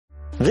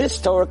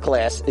This Torah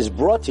class is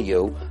brought to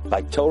you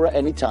by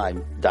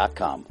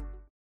TorahAnytime.com.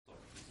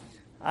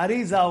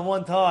 Arizal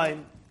one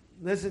time,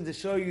 listen, to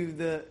show you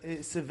the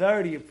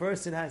severity a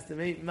person has to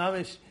make.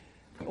 Mamish,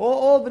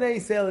 all Bnei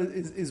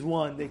Yisrael is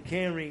one. They're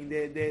caring.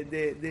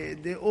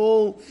 They're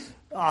all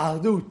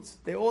ahdut.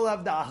 They all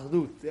have the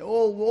ahdut. They're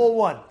all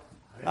one,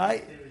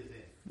 right?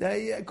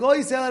 Kol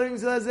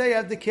Yisrael, you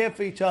have to care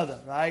for each other,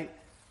 right?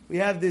 We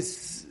have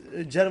this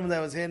gentleman that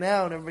was here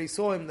now, and everybody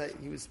saw him, that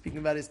he was speaking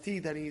about his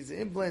teeth and his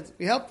implants.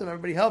 We helped him.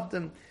 Everybody helped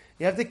him.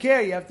 You have to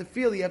care. You have to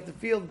feel. You have to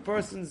feel the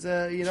person's,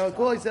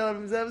 Kol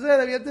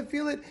Yisrael, you have to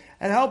feel it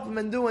and help him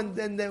and do, and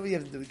then we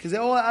have to do it. Because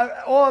they're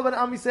all of an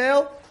Am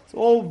Yisrael, it's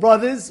all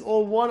brothers,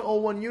 all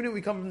one unit.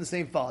 We come from the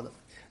same father.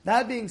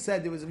 That being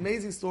said, there was an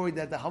amazing story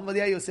that the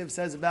Hamadiah Yosef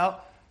says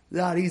about the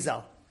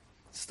Arizal.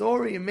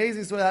 Story,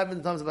 amazing story that happened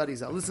in times of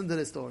Arizal. Listen to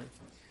this story.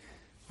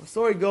 The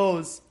story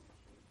goes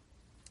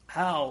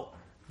how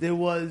there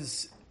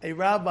was a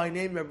rabbi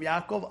named Rabbi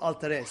Yaakov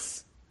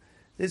Altares.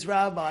 This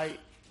rabbi,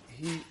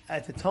 he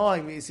at the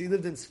time, he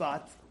lived in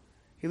Sfat.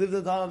 He lived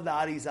at the time of the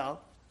Arizal,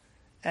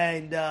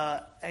 and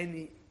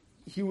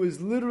he was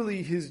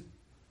literally, his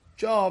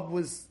job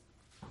was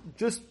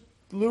just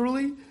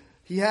literally,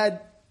 he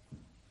had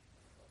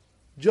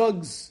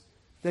jugs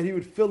that he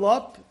would fill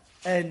up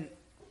and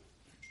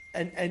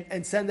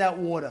send out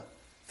water.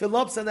 Fill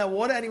up, send out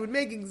water, and he would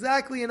make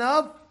exactly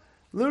enough,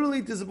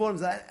 literally, to support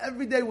himself.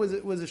 Every day was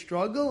a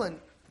struggle, and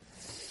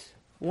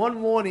one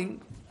morning,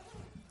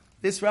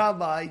 this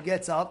rabbi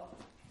gets up,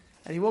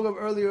 and he woke up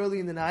early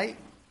in the night.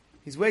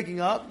 He's waking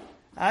up.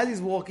 As he's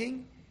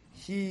walking,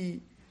 he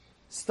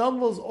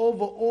stumbles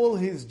over all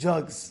his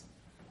jugs.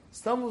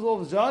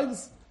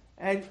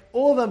 And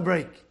all of them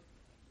break.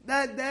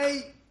 That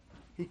day,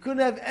 he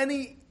couldn't have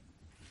any,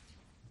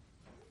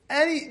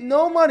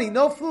 no money,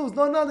 no flus,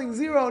 no nothing,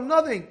 zero,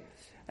 nothing.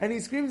 And he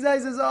screams out,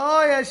 he says,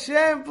 "Oh,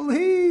 Hashem,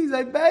 please,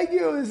 I beg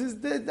you, this is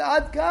the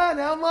Adkan,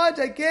 how much?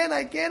 I can't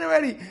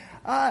already.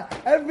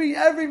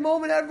 Every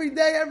moment, every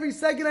day, every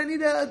second, I need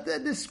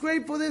to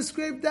scrape for this,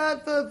 scrape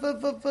that,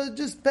 for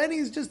just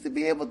pennies, just to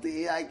be able to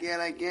eat. I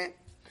can't.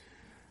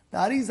 The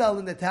Arizal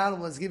in the town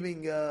was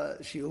giving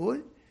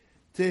shiur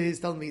to his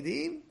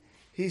Talmidim.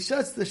 He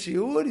shuts the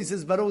shiur, he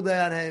says, Baruch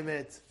Dayan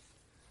Ha'emet.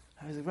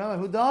 I was like, Rabbi,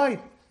 who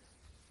died?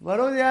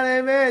 Baruch Dayan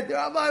Ha'emet.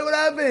 Rabbi, what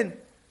happened?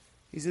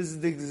 He says,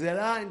 the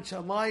Gzerah in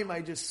Shamayim,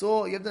 I just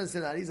saw. You have to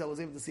understand, Arizal was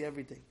able to see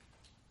everything.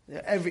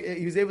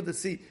 He was able to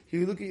see. He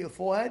would look at your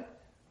forehead,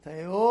 tell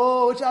you,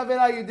 oh, which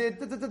Avirah you did?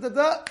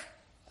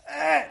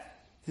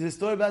 There's a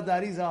story about the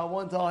Arizal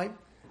one time,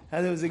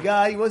 and there was a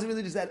guy, he wasn't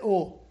religious at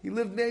all. He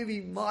lived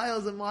maybe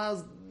miles and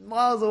miles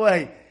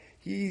away.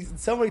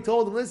 Somebody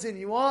told him, listen,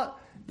 you want?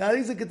 The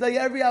Arizal can tell you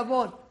every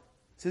Avon. He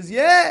says,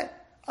 yeah,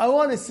 I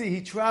want to see. He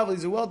traveled.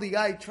 He's a wealthy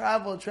guy. He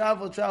traveled,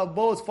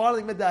 boats.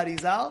 Finally met the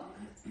Arizal.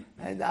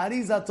 And the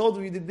Arizal told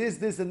him, you did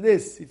this, and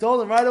this. He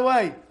told him right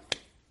away.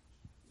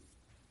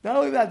 Not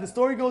only that, the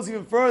story goes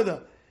even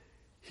further.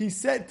 He's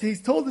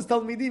told his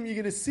Talmidim, you're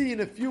going to see in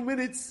a few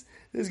minutes,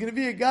 there's going to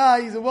be a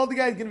guy, he's a wealthy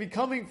guy, he's going to be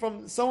coming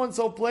from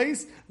so-and-so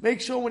place.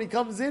 Make sure when he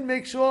comes in,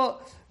 make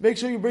sure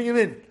you bring him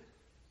in.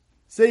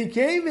 So he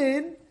came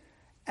in,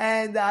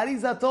 and the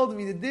Arizal told him,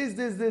 he did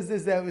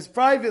this, that. It was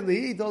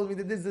privately, he told him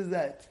he did this,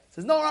 that. He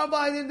says, no, Rabbi,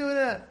 I didn't do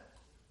that.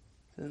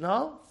 He says,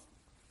 no.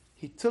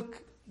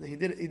 He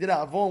did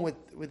a avon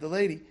with the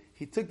lady.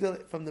 He took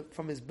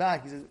from his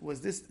back. He says, was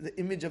this the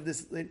image of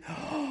this lady?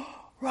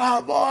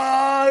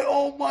 Rabbi,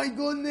 oh my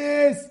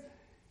goodness.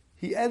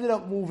 He ended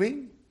up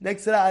moving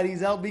next to the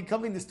Arizal,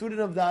 becoming the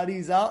student of the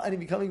Arizal, and he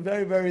becoming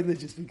very, very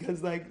religious,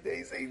 because they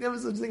say he never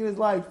such thing in his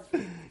life.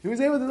 He was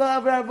able to do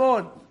every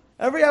avon.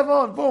 Every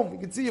avon, boom. You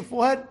can see your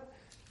forehead.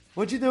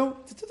 What'd you do?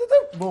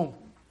 Boom.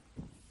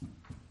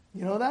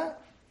 You know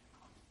that?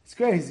 It's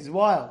crazy. It's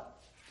wild.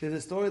 There's a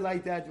story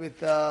like that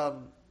with the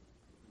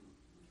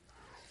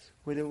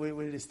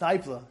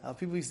Stipler. How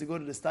people used to go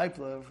to the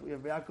Stipler. We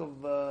have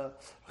Yaakov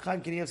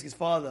Chaim Kanievsky's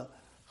father,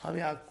 Chaim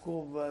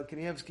Yaakov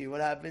Kanievsky.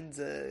 What happens?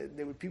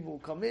 People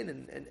would come in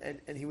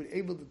and he was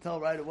able to tell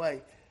right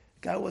away.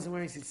 The guy wasn't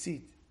wearing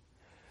tzitzit.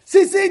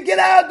 Tzitzit, get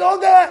out! Don't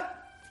do it.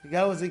 The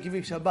guy wasn't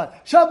giving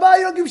Shabbat. Shabbat,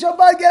 you don't give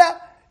Shabbat. Get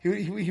out!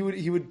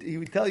 He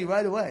would tell you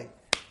right away.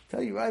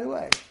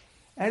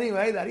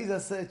 Anyway, that he's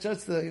a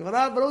church to him.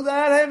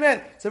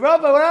 So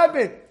Rabbi, what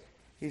happened?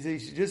 He said, you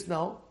should just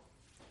know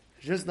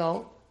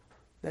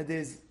that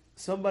there's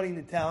somebody in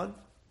the town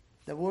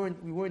that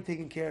we weren't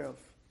taking care of.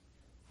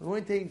 We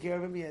weren't taking care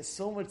of him. He has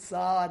so much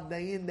sa'ad,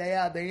 day in, day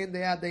out. There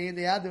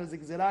was a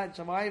Gzerah in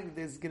Shamayim.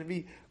 There's going to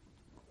be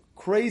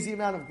crazy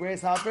amount of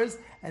grasshoppers,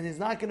 and there's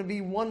not going to be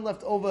one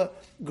left over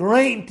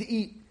grain to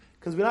eat.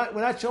 Because we're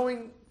not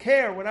showing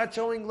care. We're not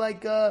showing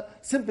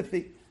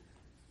sympathy. He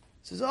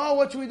says, oh,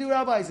 what should we do,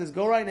 Rabbi? He says,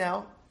 go right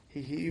now.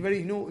 He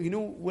already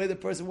knew where the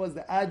person was,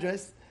 the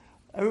address.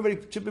 Everybody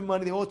chipped in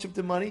money. They all chipped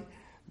in money.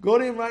 Go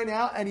to him right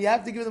now, and you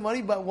have to give him the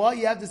money. But what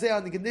you have to say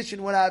on the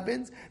condition, what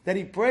happens? That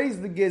he prays,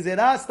 the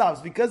gezerah stops.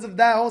 Because of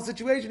that whole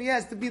situation, he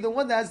has to be the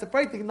one that has to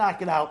pray to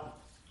knock it out.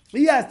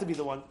 He has to be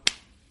the one.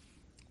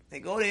 They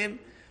go to him.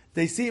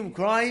 They see him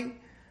crying.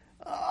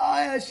 Oh,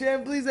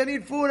 Hashem, please, I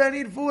need food, I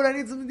need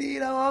something to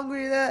eat, I'm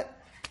hungry, that.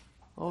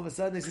 All of a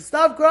sudden, they say,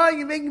 stop crying,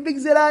 you're making big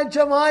zirah in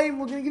Shamayim,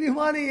 we're going to give you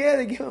money. Yeah,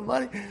 they give him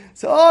money.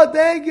 So, oh,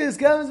 thank you. This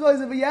comes by,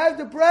 but you have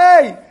to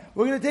pray.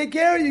 We're going to take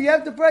care of you. You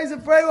have to pray. So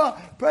pray,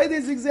 pray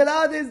this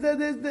zirah,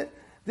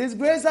 this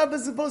grasshopper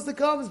is supposed to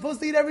come, it's supposed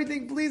to eat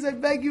everything, please, I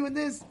beg you in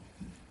this.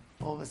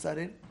 All of a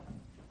sudden,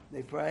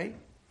 they pray,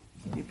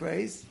 he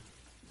prays,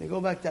 they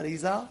go back to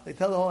Arizal, they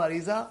tell the whole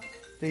Arizal,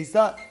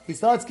 he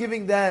starts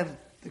giving them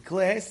the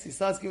class, he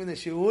starts giving the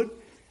shiur.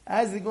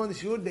 As they go in the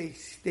shiur,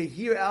 they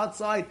hear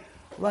outside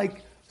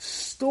like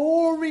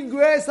storming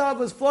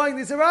grasshoppers flying.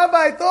 They say, Rabbi,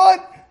 I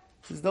thought.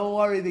 He says, don't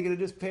worry, they're going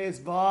to just pass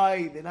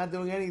by. They're not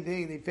doing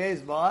anything. They pass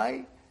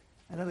by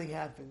and nothing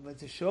happened. But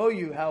to show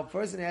you how a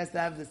person has to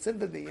have the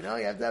sympathy, you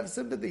have to have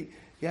sympathy.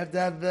 You have to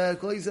have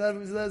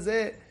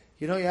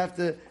you have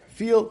to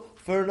feel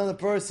for another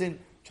person,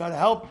 try to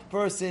help the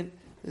person.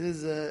 This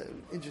is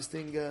an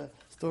interesting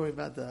story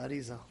about the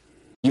Arizal.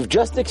 You've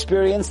just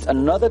experienced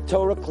another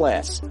Torah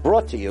class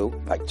brought to you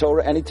by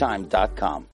TorahAnytime.com.